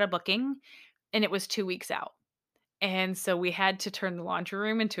 days we had a booking, and it was 2 weeks out. And so we had to turn the laundry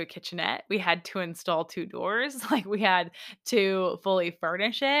room into a kitchenette. We had to install 2 doors. Like, we had to fully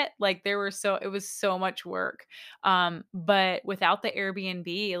furnish it. Like, it was so much work. But without the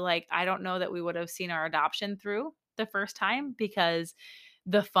Airbnb, like, I don't know that we would have seen our adoption through the first time, because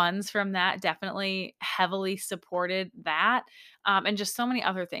the funds from that definitely heavily supported that, and just so many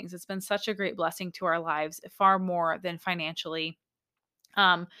other things. It's been such a great blessing to our lives, far more than financially.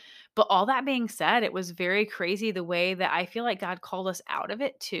 um, but all that being said, it was very crazy the way that I feel like God called us out of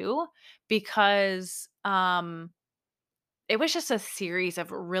it too, because it was just a series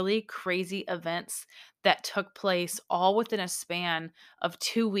of really crazy events that took place all within a span of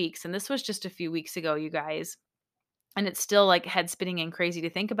 2 weeks. And this was just a few weeks ago, you guys. And it's still like head spinning and crazy to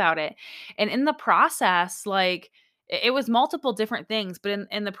think about it. And in the process, like it was multiple different things, but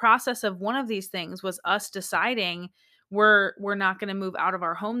in the process of one of these things was us deciding we're not going to move out of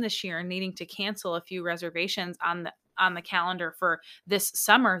our home this year and needing to cancel a few reservations on on the calendar for this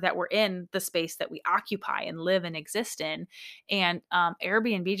summer that we're in, the space that we occupy and live and exist in. And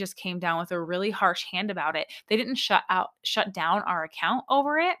Airbnb just came down with a really harsh hand about it. They didn't shut down our account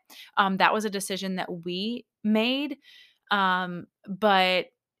over it. That was a decision that we made. But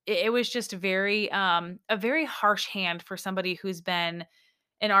it was just a very harsh hand for somebody who's been,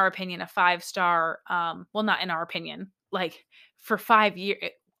 in our opinion, a 5-star, well, not in our opinion, like for 5 years.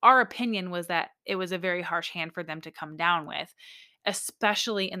 Our opinion was that it was a very harsh hand for them to come down with,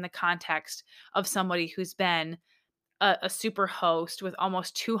 especially in the context of somebody who's been a super host with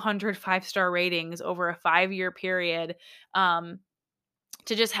almost 200 5-star ratings over a 5-year period.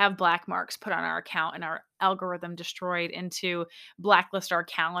 To just have black marks put on our account and our algorithm destroyed, and to blacklist our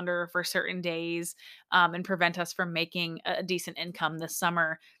calendar for certain days, and prevent us from making a decent income this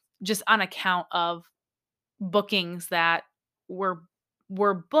summer, just on account of bookings that were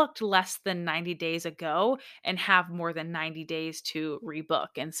were booked less than 90 days ago and have more than 90 days to rebook.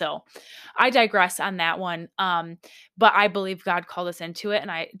 And so I digress on that one. But I believe God called us into it, and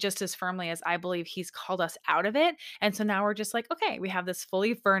I just as firmly as I believe he's called us out of it. And so now we're just like, okay, we have this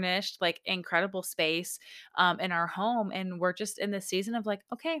fully furnished, like incredible space in our home, and we're just in this season of like,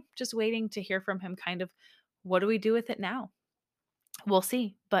 okay, just waiting to hear from him, kind of, what do we do with it now? We'll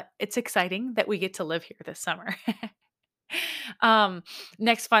see, but it's exciting that we get to live here this summer. um,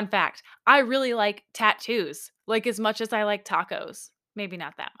 Next fun fact. I really like tattoos, like as much as I like tacos. Maybe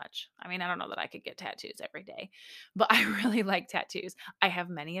not that much. I mean, I don't know that I could get tattoos every day, but I really like tattoos. I have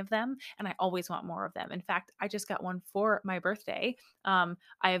many of them and I always want more of them. In fact, I just got one for my birthday. I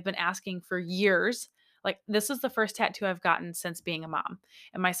have been asking for years. Like, this is the first tattoo I've gotten since being a mom,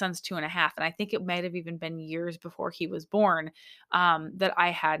 and my son's 2.5. And I think it might have even been years before he was born, that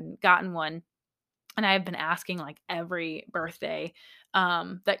I hadn't gotten one. And I've been asking like every birthday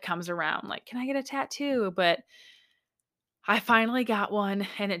that comes around, like, can I get a tattoo? But I finally got one,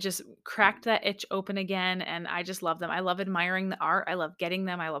 and it just cracked that itch open again. And I just love them. I love admiring the art. I love getting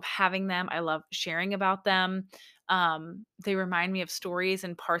them. I love having them. I love sharing about them. They remind me of stories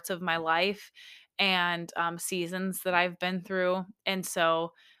and parts of my life, and seasons that I've been through. And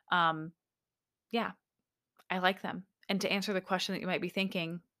so, um, yeah, I like them. And to answer the question that you might be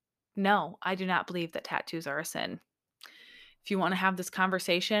thinking, no, I do not believe that tattoos are a sin. If you want to have this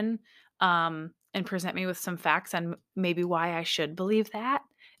conversation, and present me with some facts on maybe why I should believe that,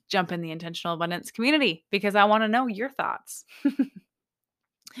 jump in the intentional abundance community because I want to know your thoughts.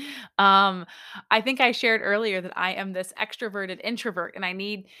 um, I think I shared earlier that I am this extroverted introvert, and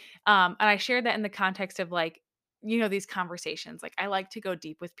and I shared that in the context of like, these conversations. Like, I like to go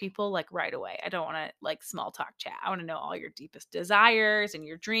deep with people like right away. I don't want to like small talk chat. I want to know all your deepest desires and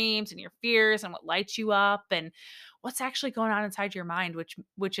your dreams and your fears and what lights you up and what's actually going on inside your mind,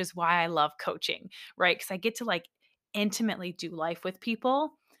 which is why I love coaching, right? Because I get to like intimately do life with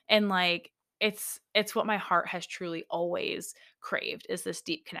people, and like it's what my heart has truly always craved, is this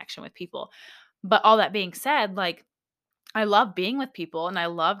deep connection with people. But all that being said, like, I love being with people and I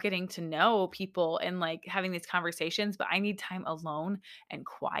love getting to know people and like having these conversations, but I need time alone and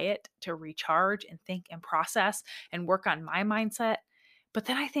quiet to recharge and think and process and work on my mindset. But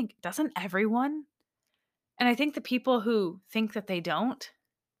then I think, doesn't everyone? And I think the people who think that they don't,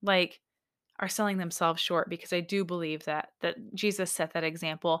 like, are selling themselves short, because I do believe that Jesus set that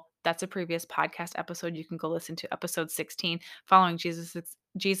example. That's a previous podcast episode. You can go listen to episode 16, following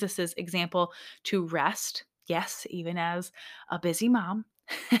Jesus's example to rest. Yes, even as a busy mom.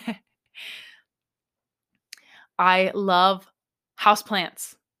 I love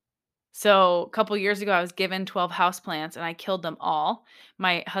houseplants. So a couple years ago, I was given 12 houseplants and I killed them all.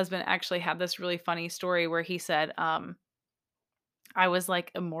 My husband actually had this really funny story where he said, I was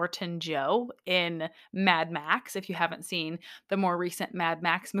like Immortan Joe in Mad Max. If you haven't seen the more recent Mad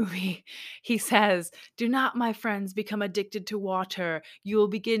Max movie, he says, "Do not, my friends, become addicted to water. You will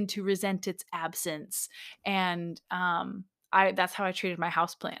begin to resent its absence." And I that's how I treated my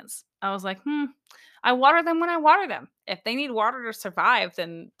houseplants. I was like, I water them when I water them. If they need water to survive,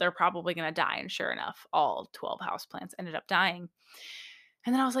 then they're probably going to die. And sure enough, all 12 houseplants ended up dying.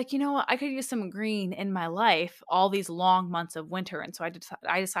 And then I was like, you know what? I could use some green in my life all these long months of winter. And so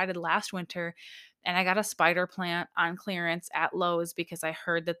I decided last winter, and I got a spider plant on clearance at Lowe's because I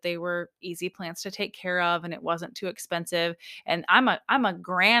heard that they were easy plants to take care of and it wasn't too expensive. And I'm a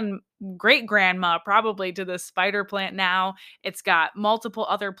great grandma probably to this spider plant now. It's got multiple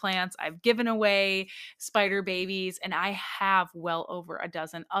other plants. I've given away spider babies, and I have well over a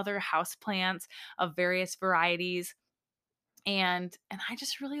dozen other house plants of various varieties, and I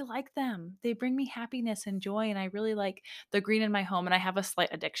just really like them. They bring me happiness and joy, and I really like the green in my home, and I have a slight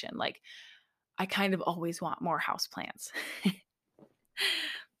addiction. Like, I kind of always want more houseplants.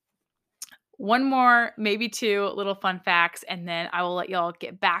 One more, maybe two little fun facts, and then I will let y'all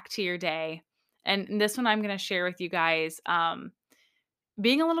get back to your day. And this one I'm going to share with you guys,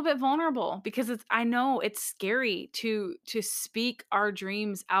 being a little bit vulnerable because I know it's scary to speak our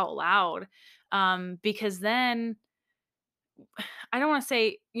dreams out loud, because then I don't want to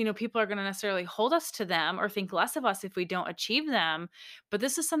say, people are going to necessarily hold us to them or think less of us if we don't achieve them. But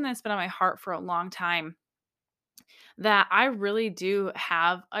this is something that's been on my heart for a long time, that I really do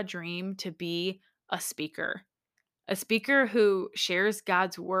have a dream to be a speaker. A speaker who shares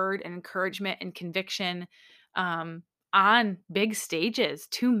God's word and encouragement and conviction, um, on big stages,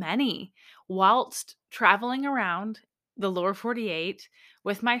 too many, whilst traveling around the lower 48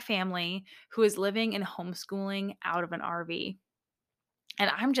 with my family who is living in homeschooling out of an RV.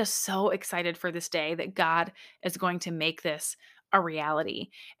 And I'm just so excited for this day that God is going to make this a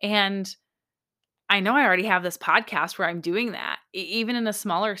reality. And I know I already have this podcast where I'm doing that, even in a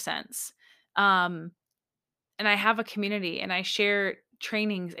smaller sense. Um, and I have a community and I share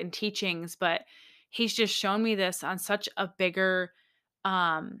trainings and teachings, but he's just shown me this on such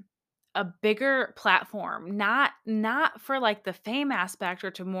um a bigger platform, not for like the fame aspect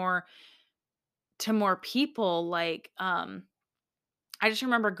or to more people, like I just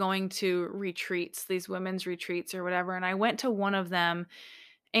remember going to retreats, these women's retreats or whatever, and I went to one of them.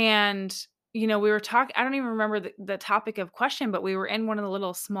 And we were talking, I don't even remember the topic of question, but we were in one of the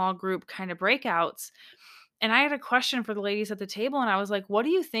little small group kind of breakouts. And I had a question for the ladies at the table, and I was like, "What do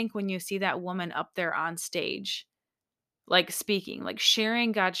you think when you see that woman up there on stage, like speaking, like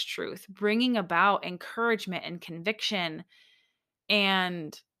sharing God's truth, bringing about encouragement and conviction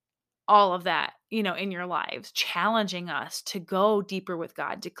and all of that, in your lives, challenging us to go deeper with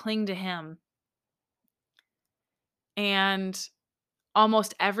God, to cling to Him?" And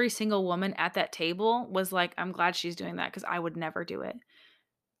almost every single woman at that table was like, "I'm glad she's doing that because I would never do it."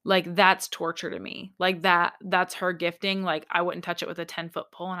 Like, that's torture to me. Like, that's her gifting, like, I wouldn't touch it with a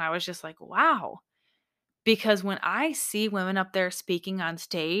 10-foot pole, and I was just like, "Wow." Because when I see women up there speaking on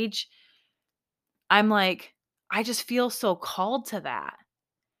stage, I'm like, I just feel so called to that,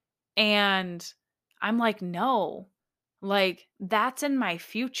 and I'm like, "No." Like, that's in my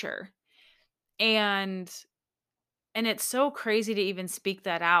future, and it's so crazy to even speak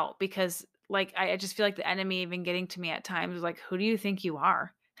that out because, like, I just feel like the enemy even getting to me at times was like, "Who do you think you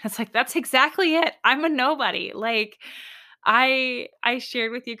are?" It's like, that's exactly it. I'm a nobody. Like, I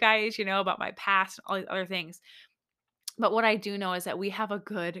shared with you guys, about my past and all these other things. But what I do know is that we have a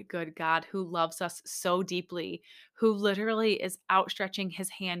good, good God who loves us so deeply, who literally is outstretching his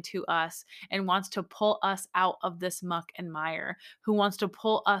hand to us and wants to pull us out of this muck and mire, who wants to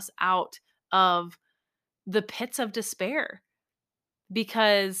pull us out of the pits of despair.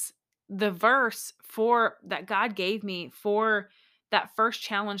 Because the verse for that God gave me for that first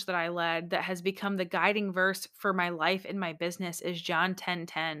challenge that I led that has become the guiding verse for my life and my business is John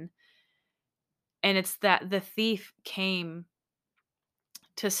 10:10. And it's that the thief came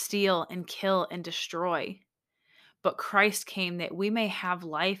to steal and kill and destroy, but Christ came that we may have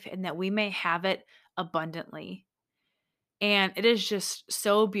life and that we may have it abundantly. And it is just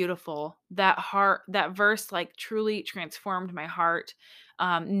so beautiful. That verse like truly transformed my heart,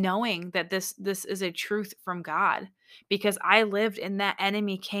 knowing that this is a truth from God, because I lived in that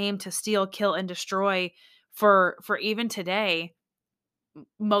enemy came to steal, kill, and destroy for even today,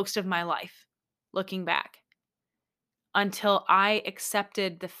 most of my life, looking back, until I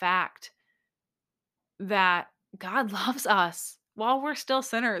accepted the fact that God loves us. While we're still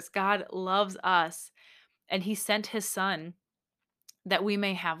sinners, God loves us, and he sent his son that we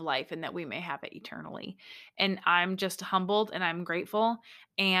may have life and that we may have it eternally. And I'm just humbled and I'm grateful.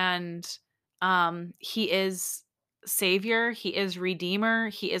 And he is savior, he is redeemer,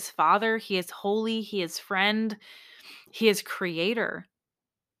 he is father, he is holy, he is friend, he is creator.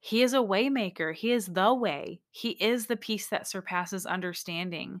 He is a waymaker. He is the way. He is the peace that surpasses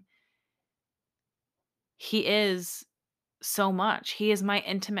understanding. He is so much. He is my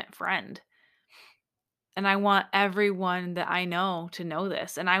intimate friend. And I want everyone that I know to know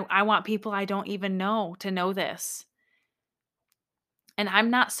this. And I want people I don't even know to know this. And I'm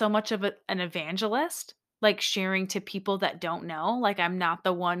not so much of an evangelist, like sharing to people that don't know. Like, I'm not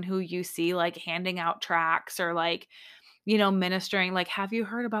the one who you see like handing out tracts or like, ministering, like, have you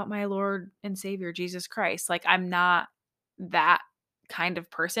heard about my Lord and Savior, Jesus Christ? Like, I'm not that kind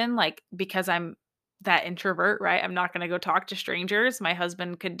of person, like, because I'm that introvert, right? I'm not going to go talk to strangers. My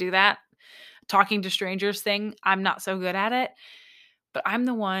husband could do that talking to strangers thing. I'm not so good at it, but I'm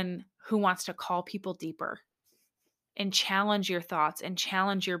the one who wants to call people deeper and challenge your thoughts and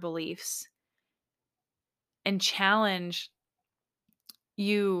challenge your beliefs. and challenge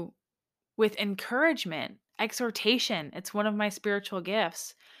you with encouragement, exhortation. It's one of my spiritual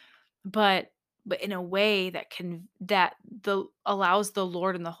gifts, but in a way that the allows the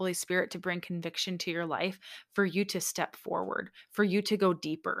Lord and the Holy Spirit to bring conviction to your life for you to step forward, for you to go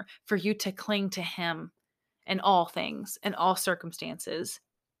deeper, for you to cling to him in all things, in all circumstances.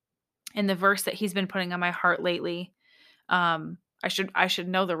 And the verse that he's been putting on my heart lately, I should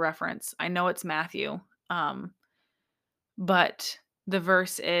know the reference. I know it's Matthew. Um, but the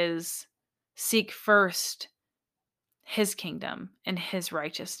verse is, seek first his kingdom and his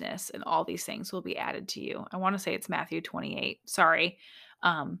righteousness, and all these things will be added to you. I want to say it's Matthew 28. Sorry.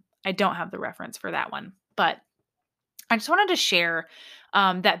 I don't have the reference for that one, but I just wanted to share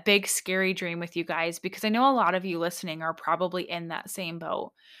that big scary dream with you guys, because I know a lot of you listening are probably in that same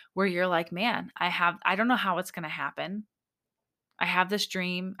boat where you're like, man, I don't know how it's going to happen. I have this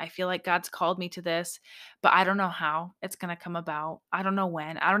dream. I feel like God's called me to this, but I don't know how it's going to come about. I don't know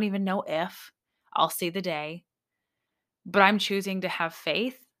when. I don't even know if I'll see the day. But I'm choosing to have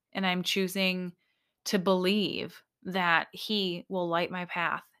faith, and I'm choosing to believe that He will light my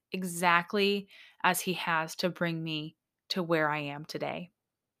path exactly as He has to bring me to where I am today.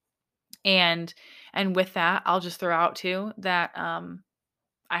 And with that, I'll just throw out too that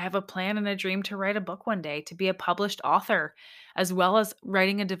I have a plan and a dream to write a book one day, to be a published author, as well as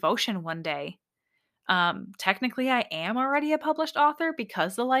writing a devotion one day. Technically, I am already a published author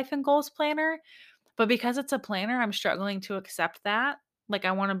because the Life and Goals Planner, but because it's a planner, I'm struggling to accept that. Like,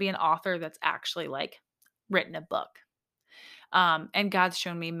 I want to be an author that's actually like written a book. And God's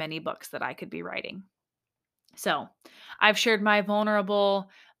shown me many books that I could be writing. So I've shared my vulnerable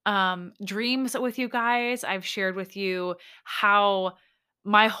dreams with you guys. I've shared with you how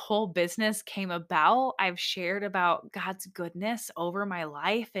my whole business came about. I've shared about God's goodness over my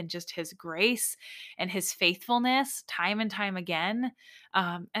life and just his grace and his faithfulness time and time again.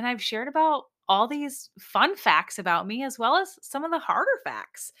 And I've shared about all these fun facts about me, as well as some of the harder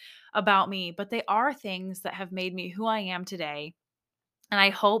facts about me, but they are things that have made me who I am today. And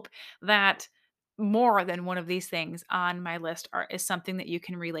I hope that more than one of these things on my list is something that you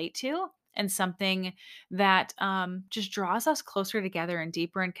can relate to, and something that just draws us closer together and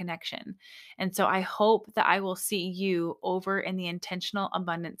deeper in connection. And so I hope that I will see you over in the Intentional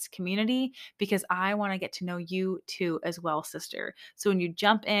Abundance community, because I want to get to know you too as well, sister. So when you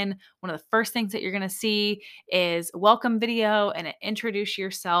jump in, one of the first things that you're going to see is a welcome video and an introduce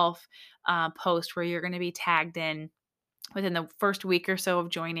yourself post where you're going to be tagged in within the first week or so of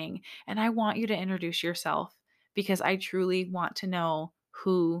joining. And I want you to introduce yourself, because I truly want to know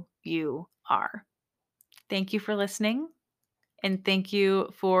who you are. Thank you for listening. And thank you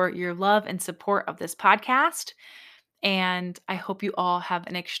for your love and support of this podcast. And I hope you all have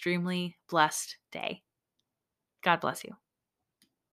an extremely blessed day. God bless you.